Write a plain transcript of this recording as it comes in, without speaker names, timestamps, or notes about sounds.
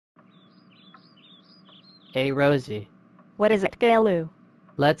Hey Rosie, What is it, Caillou?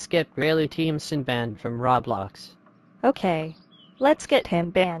 let's get Railey Tiamson banned from Roblox. Okay. Let's get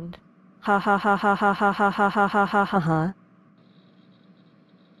him banned. Ha ha ha ha ha ha ha ha ha ha ha ha ha.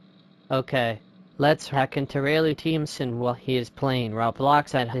 Okay, let's hack into Railey Tiamson while he is playing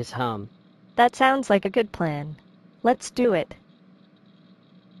Roblox at his home. That sounds like a good plan. Let's do it.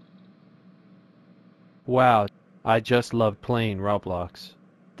 Wow, I just love playing Roblox.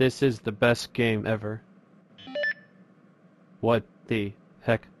 This is the best game ever. What the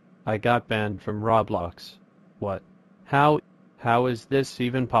heck? I got banned from Roblox. What? How is this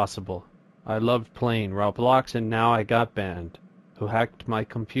even possible? I loved playing Roblox and now I got banned. Who hacked my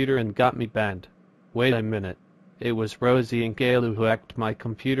computer and got me banned? Wait a minute. It was Rosie and Caillou who hacked my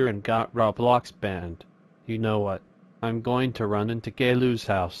computer and got Roblox banned. You know what? I'm going to run into Caillou's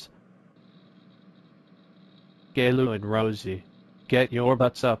house. Caillou and Rosie, get your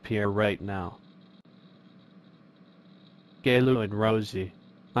butts up here right now. Caillou and Rosie,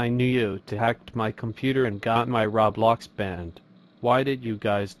 I knew you two hacked my computer and got my Roblox banned. Why did you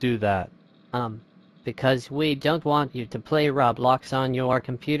guys do that? Because we don't want you to play Roblox on your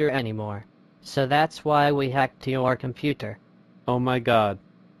computer anymore. So that's why we hacked your computer. Oh my god,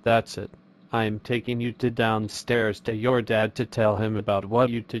 that's it. I am taking you two downstairs to your dad to tell him about what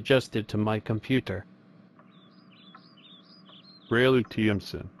you two just did to my computer. Railey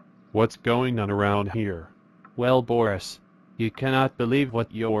Tiamson, what's going on around here? Well, Boris, you cannot believe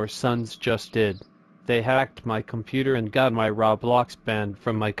what your sons just did. They hacked my computer and got my Roblox banned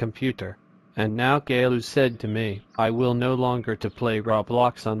from my computer. And now Caillou said to me, I will no longer to play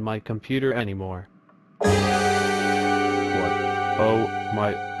Roblox on my computer anymore. What? Oh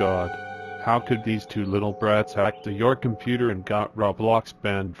my god. How could these two little brats hack to your computer and got Roblox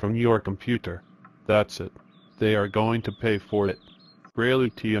banned from your computer? That's it. They are going to pay for it. Railey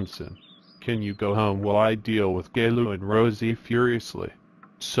Tiamson, can you go home while I deal with Caillou and Rosie furiously?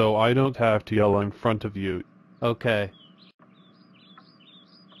 So I don't have to yell in front of you. Okay.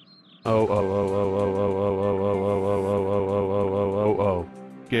 Oh.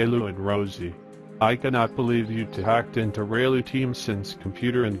 Caillou and Rosie, I cannot believe you two hacked into Railey Tiamson's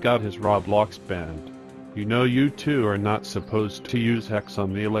computer and got his Roblox banned. You know you two are not supposed to use hacks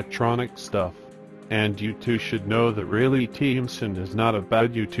on the electronic stuff. And you two should know that Railey Tiamson is not a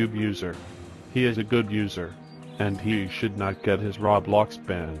bad YouTube user. He is a good user. And he should not get his Roblox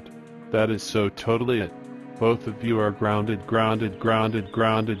banned. That is so totally it. Both of you are grounded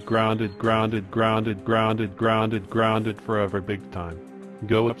forever big time.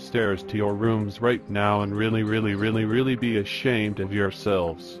 Go upstairs to your rooms right now and really be ashamed of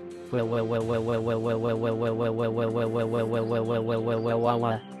yourselves. Well.